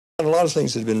A lot of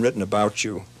things that have been written about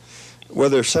you,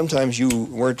 whether sometimes you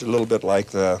weren't a little bit like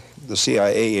the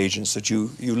CIA agents, that you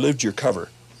lived your cover.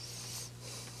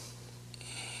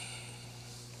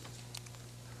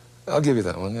 I'll give you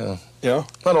that one, yeah. Yeah?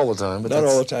 Not all the time, but not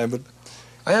all the time, but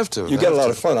I have to. You get a lot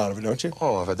of fun out of it, don't you?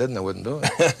 Oh, if I didn't, I wouldn't do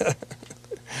it.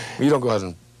 You don't go out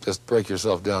and just break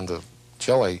yourself down to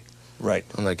jelly. Right.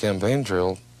 On that campaign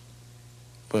trail.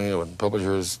 But, you know, when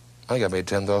publishers, I think I made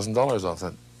 $10,000 off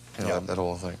that, you know, that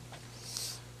whole thing.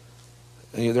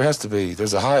 There has to be,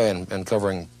 there's a high in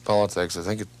covering politics. I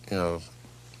think,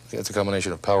 it's a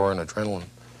combination of power and adrenaline,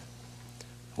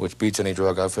 which beats any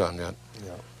drug I've found yet.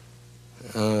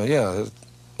 Yeah.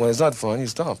 When it's not fun, you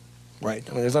stop. Right.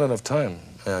 I mean, there's not enough time.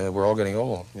 We're all getting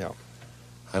old. Yeah.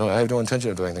 I have no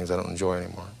intention of doing things I don't enjoy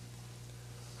anymore.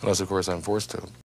 Unless, of course, I'm forced to.